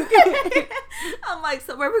 I'm like,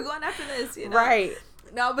 so where we going after this? You know? Right.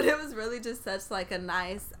 No, but it was really just such like a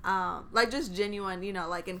nice, like just genuine, you know,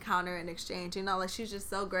 like encounter and exchange. You know, like she's just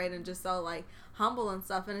so great and just so like humble and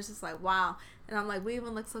stuff. And it's just like, wow. And I'm like, we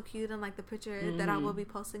even look so cute in like the picture that I will be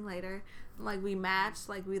posting later. Like we match,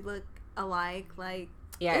 like we look alike. Like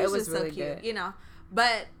Yeah, it was just really so cute, good. you know.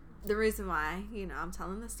 But the reason why, you know, I'm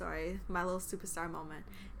telling the story, my little superstar moment,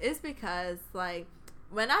 is because like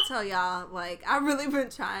when I tell y'all, like I really been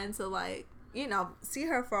trying to like, you know, see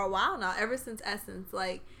her for a while now, ever since Essence.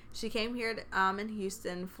 Like she came here to, in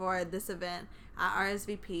Houston for this event. I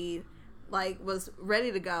RSVP'd, like was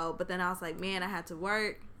ready to go, but then I was like, man, I had to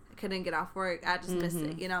work. I couldn't get off work. I just missed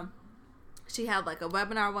it, you know. She had like a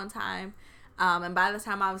webinar one time, and by the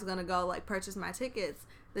time I was gonna go like purchase my tickets,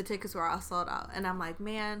 the tickets were all sold out. And I'm like,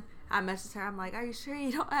 man, I messaged her. I'm like, are you sure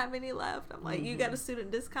you don't have any left? I'm like, you got a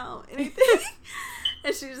student discount, anything?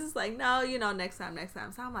 And she's just like, no, you know, next time.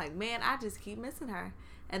 So I'm like, man, I just keep missing her.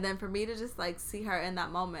 And then for me to just like see her in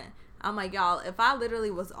that moment, I'm like, y'all, if I literally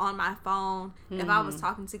was on my phone, if I was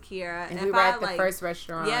talking to Kiara, And if we were I at the like, first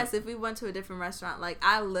restaurant. yes, if we went to a different restaurant, like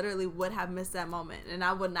I literally would have missed that moment, and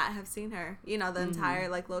I would not have seen her, you know, the entire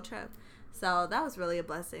like little trip. So that was really a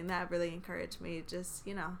blessing. That really encouraged me. Just,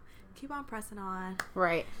 you know, keep on pressing on.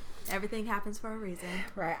 Right. Everything happens for a reason.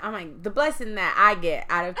 Right. I'm like, the blessing that I get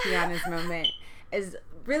out of Kiana's moment is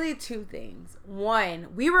really two things. One,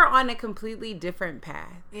 we were on a completely different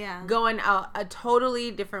path. Yeah. Going a totally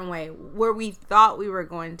different way where we thought we were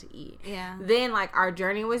going to eat. Yeah. Then, like, our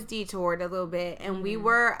journey was detoured a little bit, and we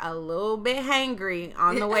were a little bit hangry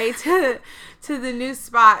on the way to the new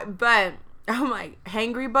spot. But I'm like,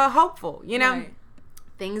 hangry but hopeful, you know? Right.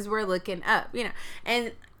 Things were looking up, you know?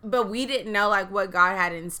 And but we didn't know like what God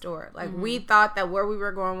had in store. Like we thought that where we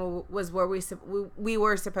were going was where we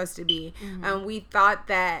were supposed to be, and we thought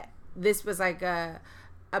that this was like a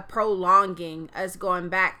prolonging us going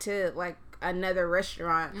back to like another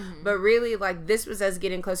restaurant, but really like this was us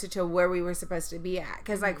getting closer to where we were supposed to be at,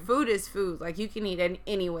 because like food is food, like you can eat it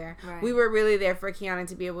anywhere. We were really there for Kiana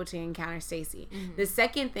to be able to encounter Stacy. The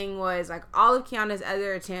second thing was like all of Kiana's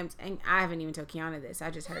other attempts, and I haven't even told Kiana this, I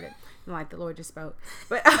just heard it and like the Lord just spoke,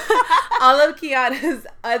 but all of Kiana's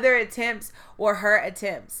other attempts were her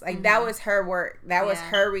attempts. Like that was her work, that was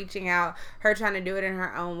her reaching out, her trying to do it in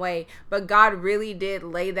her own way, but God really did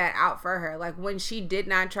lay that out for her. Like when she did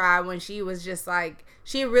not try, when she was just like,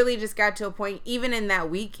 she really just got to a point, even in that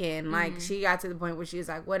weekend, like she got to the point where she was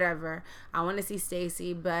like, whatever, I want to see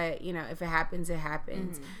Stacy, but you know, if it happens, it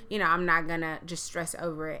happens. You know, I'm not gonna just stress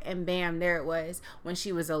over it. And bam, there it was, when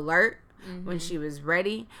she was alert, when she was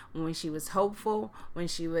ready, when she was hopeful, when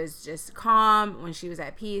she was just calm, when she was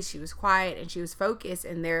at peace, she was quiet and she was focused,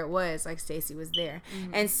 and there it was, like Stacy was there.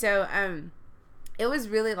 And so it was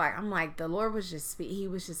really like, I'm like, the Lord was just he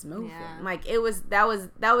was just moving. Like it was, that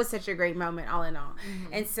was such a great moment all in all.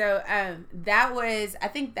 And so that was, I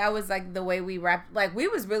think that was like the way we wrapped, like we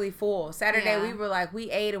was really full. Saturday we were like,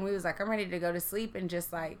 we ate and we was like, I'm ready to go to sleep and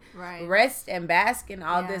just like rest and bask in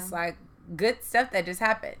all this like good stuff that just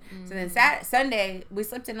happened. So then Sunday we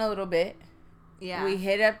slept in a little bit. We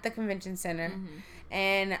hit up the convention center,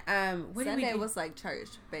 and Sunday was like church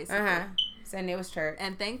basically. Sunday was church,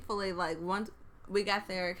 and thankfully like once we got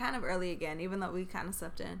there kind of early again, even though we kind of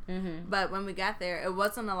slept in, but when we got there it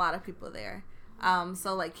wasn't a lot of people there.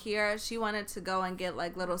 So like Kiera, she wanted to go and get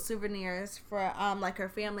like little souvenirs for like her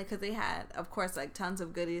family, because they had of course like tons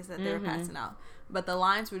of goodies that they were passing out, but the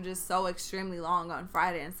lines were just so extremely long on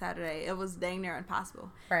Friday and Saturday. It was dang near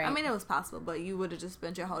impossible. I mean, it was possible, but you would have just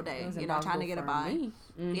spent your whole day, you know, trying to get a buy.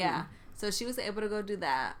 So she was able to go do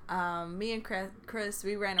that. Me and Chris,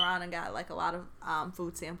 we ran around and got like a lot of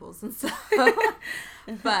food samples and stuff.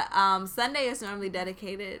 But Sunday is normally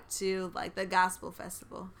dedicated to like the gospel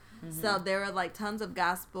festival. So there were like tons of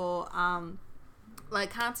gospel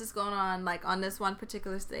like concerts going on, like on this one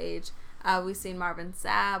particular stage. We've seen Marvin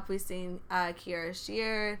Sapp, we've seen Kiera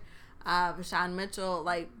Sheard, Vashawn Mitchell,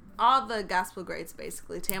 like all the gospel greats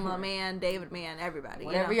basically. Tamala Mann, David Mann, everybody.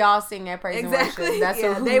 Whenever y'all sing at praise and worship, that's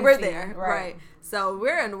what they were there, right? So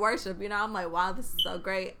we're in worship, you know. I'm like, wow, this is so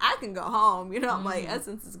great. I can go home, you know. I'm like,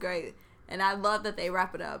 Essence is great. And I love that they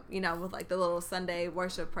wrap it up, you know, with like the little Sunday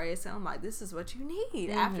worship praise. And I'm like, this is what you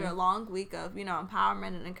need after a long week of, you know,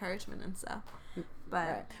 empowerment and encouragement and stuff.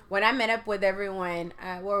 But when I met up with everyone,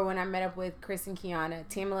 or when I met up with Chris and Kiana,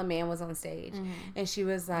 Tamala Mann was on stage, and she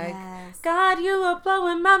was like, God, you are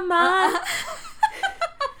blowing my mind.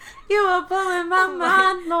 You are blowing my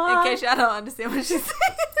mind, Lord. In case y'all don't understand what she's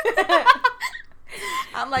saying.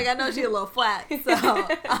 I'm like, I know she's a little flat, so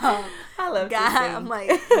I love God. I'm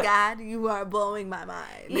like, God, you are blowing my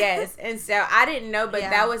mind. Yes, and so I didn't know, but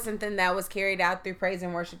that was something that was carried out through praise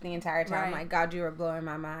and worship the entire time. I'm like, God, you are blowing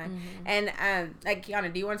my mind. And like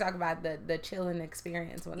Kiana, do you want to talk about the chilling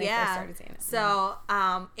experience when they first started saying it? So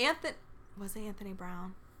Anthony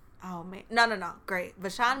Brown? Oh man, no, great.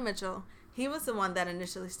 Vashawn Mitchell, he was the one that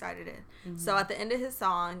initially started it. So at the end of his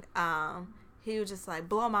song, he was just like,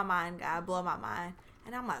 blow my mind, God, blow my mind.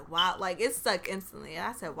 And I'm like, wow, like it stuck instantly. And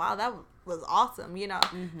I said, wow, that was awesome, you know.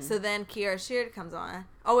 So then Kiera Sheard comes on.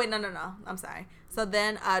 Oh wait, no, I'm sorry. So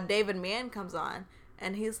then David Mann comes on,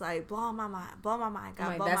 and he's like, blow my mind, God, blow my mind.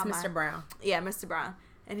 That's Mr. Brown. Yeah, Mr. Brown.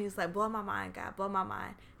 And he's like, blow my mind, God, blow my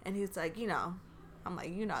mind. And he's like, you know, I'm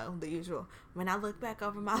like, you know, the usual. When I look back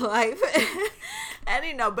over my life, and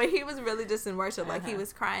you know, but he was really just in worship, like he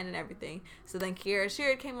was crying and everything. So then Kiera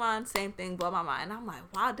Sheard came on, same thing, blow my mind. I'm like,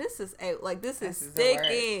 wow, this is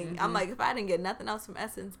sticking. I'm like, if I didn't get nothing else from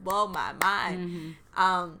Essence, blow my mind.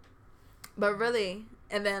 But really,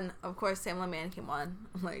 and then of course Tamala Mann came on.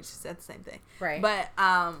 I'm like, she said the same thing, right? But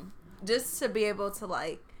just to be able to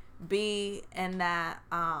like be in that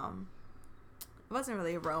it wasn't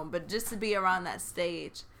really a room, but just to be around that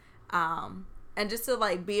stage, and just to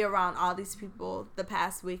like be around all these people the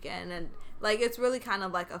past weekend, and like it's really kind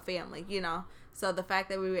of like a family, you know. So the fact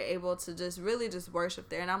that we were able to just really just worship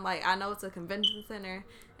there, and I'm like, I know it's a convention center,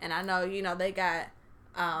 and I know, you know, they got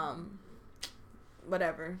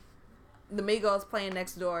whatever, the Migos playing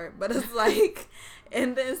next door, but it's like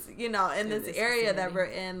in this, you know, in this area vicinity that we're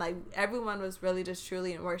in, like everyone was really just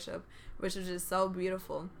truly in worship, which was just so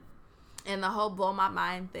beautiful. And the whole blow my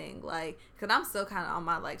mind thing, like, because I'm still kind of on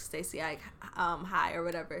my, like, Stacey Ike high or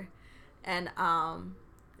whatever. And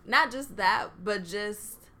not just that, but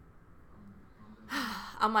just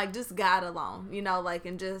I'm like, just God alone, you know, like,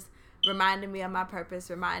 and just reminding me of my purpose,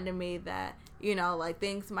 reminding me that, you know, like,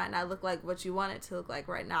 things might not look like what you want it to look like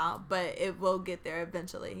right now, but it will get there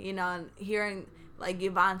eventually, you know. And hearing like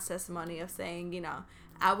Yvonne's testimony of saying, you know,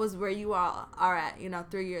 I was where you all are at, you know,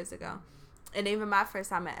 3 years ago. And even my first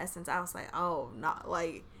time at Essence, I was like, oh, no,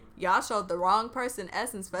 like, y'all showed the wrong person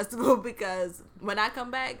Essence Festival, because when I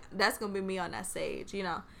come back, that's going to be me on that stage, you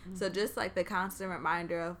know. Mm-hmm. So just, like, the constant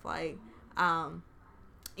reminder of, like,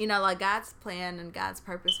 you know, like, God's plan and God's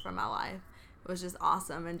purpose for my life was just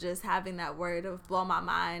awesome. And just having that word of blow my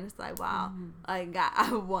mind, it's like, wow, like, God,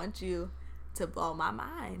 I want you to blow my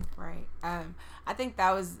mind. Right. I think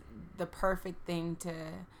that was the perfect thing to,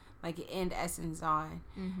 like, end Essence on,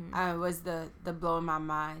 was the blowing my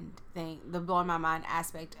mind thing, the blowing my mind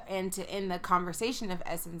aspect. And to end the conversation of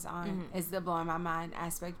Essence on is the blowing my mind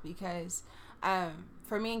aspect, because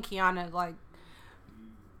for me and Kiana, like,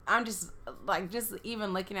 I'm just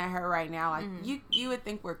even looking at her right now, like, you would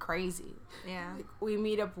think we're crazy. Yeah. Like, we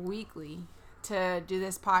meet up weekly to do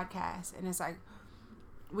this podcast, and it's like,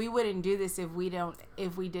 we wouldn't do this if we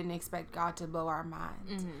didn't expect God to blow our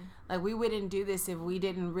minds. Like, we wouldn't do this if we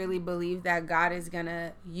didn't really believe that God is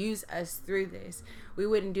gonna use us through this. We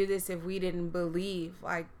wouldn't do this if we didn't believe,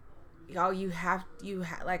 like, y'all,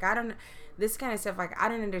 like, I don't, this kind of stuff, like, I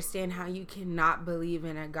don't understand how you cannot believe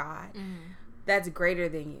in a God that's greater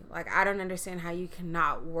than you. Like, I don't understand how you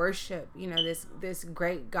cannot worship, you know, this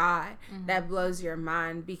great God that blows your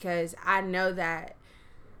mind, because I know that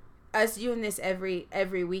us doing this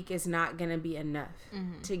every week is not going to be enough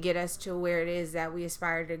to get us to where it is that we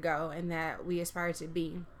aspire to go and that we aspire to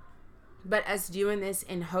be. But us doing this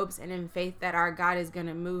in hopes and in faith that our God is going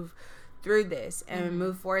to move through this and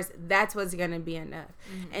move for us, that's what's going to be enough.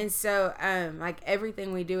 And so, like,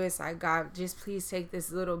 everything we do is like, God, just please take this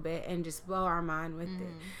little bit and just blow our mind with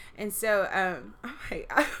it. And so, I'm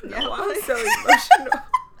so emotional.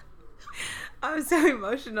 I'm so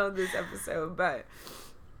emotional this episode, but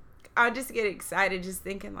I just get excited just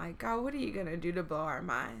thinking, like, God, what are you going to do to blow our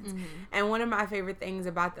minds? And one of my favorite things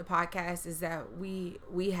about the podcast is that we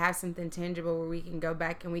have something tangible where we can go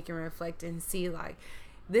back and we can reflect and see, like,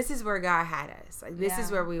 this is where God had us. Like, this is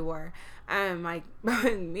where we were. Like,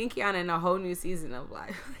 me and Kiana in a whole new season of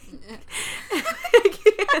life.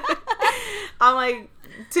 I'm like,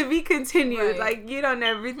 to be continued. Right. Like, you don't know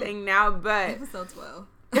everything now, but episode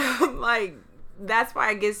 12. Like, that's why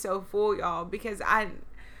I get so full, y'all, because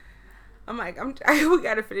I'm like, we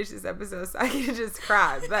gotta finish this episode so I can just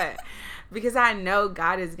cry, but because I know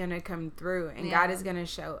God is gonna come through and God is gonna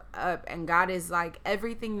show up, and God is like,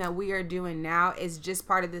 everything that we are doing now is just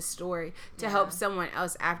part of the story to help someone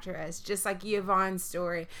else after us, just like Yvonne's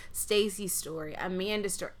story, Stacy's story,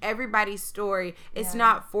 Amanda's story, everybody's story. It's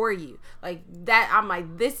not for you, like that. I'm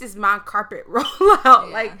like, this is my carpet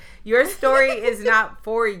rollout. Like, your story is not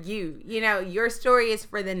for you, you know, your story is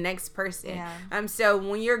for the next person. So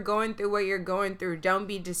when you're going through what you're going through, don't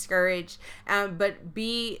be discouraged, but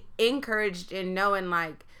be encouraged in knowing,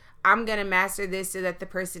 like, I'm gonna master this so that the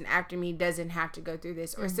person after me doesn't have to go through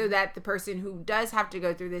this, or so that the person who does have to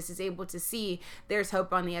go through this is able to see there's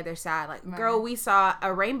hope on the other side. Like, girl, we saw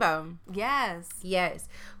a rainbow. Yes,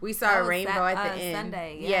 we saw a rainbow at the end.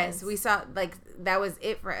 Sunday. Yes, we saw, like, that was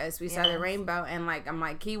it for us. We saw the rainbow, and, like, I'm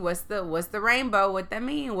like, Key, what's the rainbow? What that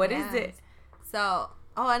mean? What is it? So,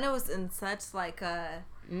 I know it's in such, like, a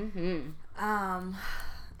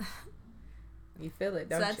you feel it,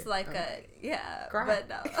 don't you? That's like cry. But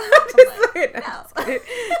no. No.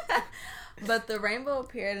 But the rainbow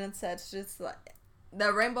appeared in such a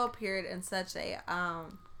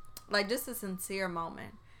like, just a sincere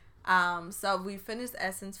moment. So we finished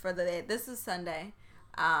Essence for the day. This is Sunday.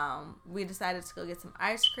 We decided to go get some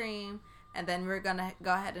ice cream, and then we're gonna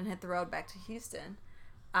go ahead and hit the road back to Houston.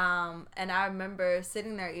 And I remember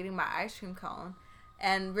sitting there eating my ice cream cone,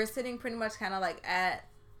 and we're sitting pretty much kind of like at,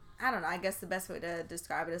 I don't know, I guess the best way to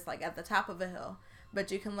describe it is like at the top of a hill,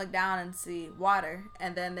 but you can look down and see water,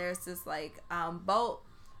 and then there's this like boat,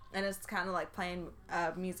 and it's kind of like playing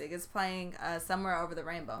music. It's playing Somewhere Over the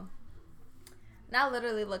Rainbow. And I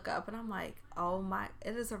literally look up and I'm like, oh my,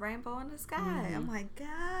 it is a rainbow in the sky. I'm like,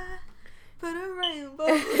 God, put a rainbow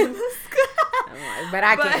in the sky. I'm like, but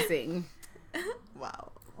I can't sing.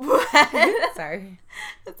 Wow. Sorry.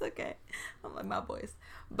 It's okay. I'm like, my voice.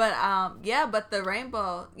 But but the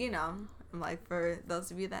rainbow, you know, like, for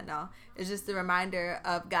those of you that know, it's just a reminder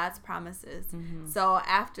of God's promises. So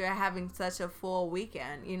after having such a full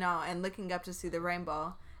weekend, you know, and looking up to see the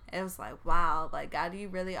rainbow, it was like, wow, like, God, you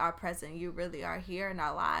really are present. You really are here in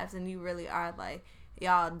our lives, and you really are, like,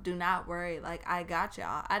 y'all do not worry. Like, I got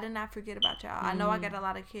y'all. I did not forget about y'all. I know I got a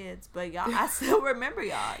lot of kids, but y'all, I still remember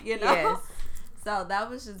y'all, you know? Yes. So that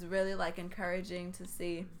was just really like encouraging to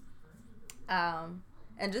see.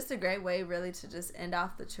 And just a great way really to just end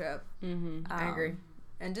off the trip. I agree.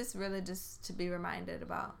 And just really just to be reminded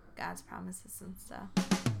about God's promises and stuff.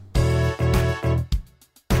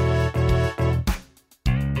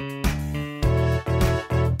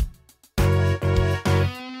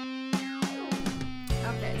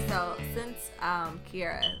 Okay, so since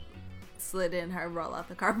Kiara slid in her roll off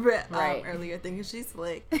the carpet earlier thinking she's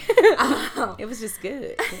slick, It was just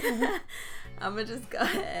good. I'm gonna just go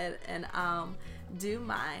ahead and do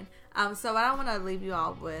mine. So what I want to leave you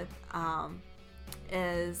all with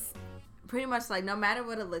is pretty much like, no matter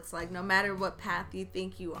what it looks like, no matter what path you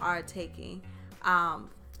think you are taking,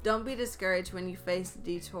 don't be discouraged when you face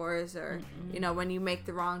detours or you know, when you make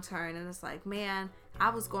the wrong turn and it's like, man, I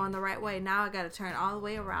was going the right way, now I got to turn all the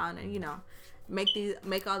way around and, you know, make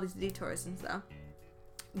all these detours and stuff,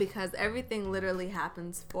 because everything literally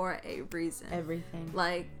happens for a reason. Everything,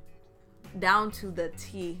 like down to the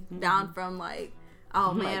T, down from like,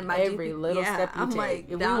 oh man, my every little step you I'm take. like,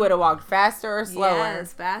 If we would have walked faster or slower.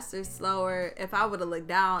 Yes, faster, slower. If I would have looked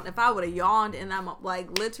down, if I would have yawned, and I'm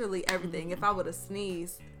like literally everything. If I would have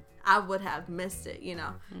sneezed, I would have missed it, you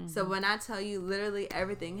know. So when I tell you, literally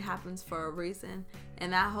everything happens for a reason,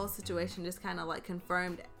 and that whole situation just kind of like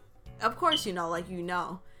confirmed. Of course, you know, like, you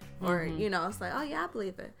know, or you know, it's like, oh yeah, I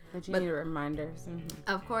believe it. But you need reminders.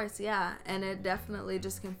 Of course, yeah, and it definitely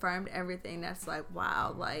just confirmed everything. That's like,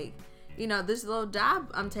 wow, like, you know, this little job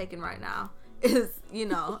I'm taking right now is, you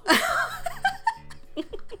know,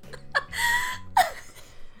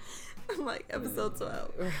 I'm like episode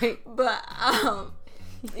 12, Right. But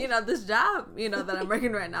you know, this job, you know, that I'm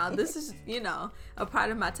working right now, this is, you know, a part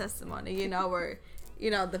of my testimony, you know, where,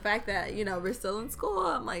 you know, the fact that, you know, we're still in school,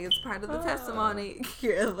 I'm like, it's part of the testimony.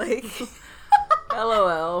 You're like,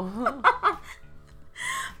 LOL.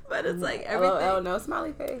 But it's like everything. LOL, no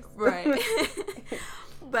smiley face. Right.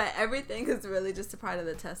 But everything is really just a part of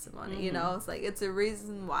the testimony, you know? It's like, it's a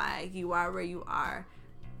reason why you are where you are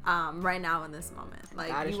right now in this moment. Like,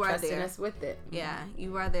 God is you are trusting there. us with it. Yeah,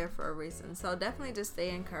 you are there for a reason. So definitely just stay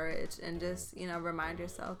encouraged and just, you know, remind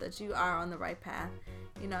yourself that you are on the right path.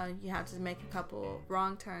 You know, you have to make a couple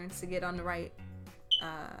wrong turns to get on the right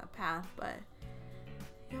path, but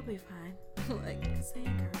you'll be fine. Like, stay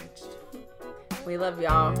encouraged. We love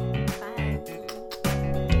y'all. Bye.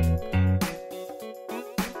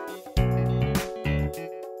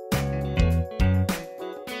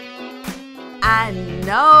 I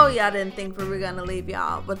know y'all didn't think we were going to leave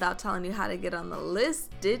y'all without telling you how to get on the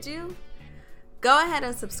list, did you? Go ahead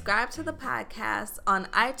and subscribe to the podcast on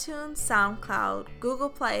iTunes, SoundCloud, Google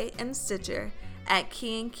Play, and Stitcher at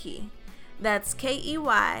Key and Key. That's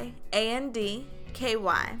KEYANDKY.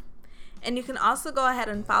 And you can also go ahead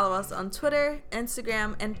and follow us on Twitter,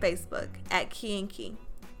 Instagram, and Facebook at Key and Key.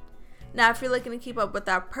 Now, if you're looking to keep up with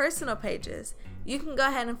our personal pages, you can go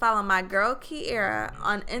ahead and follow my girl Kiara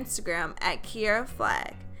on Instagram at Kiara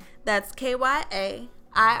Flag. That's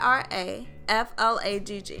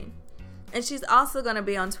KYAIRAFLAGG. And she's also going to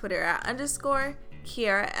be on Twitter at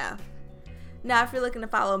 _KiaraF. Now, if you're looking to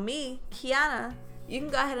follow me, Kiana, you can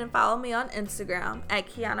go ahead and follow me on Instagram at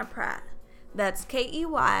Kiana Pratt. That's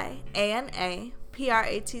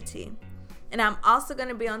KEYANAPRATT. And I'm also going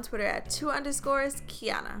to be on Twitter at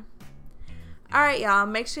 2_Kiana. All right, y'all.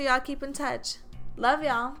 Make sure y'all keep in touch. Love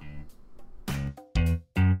y'all.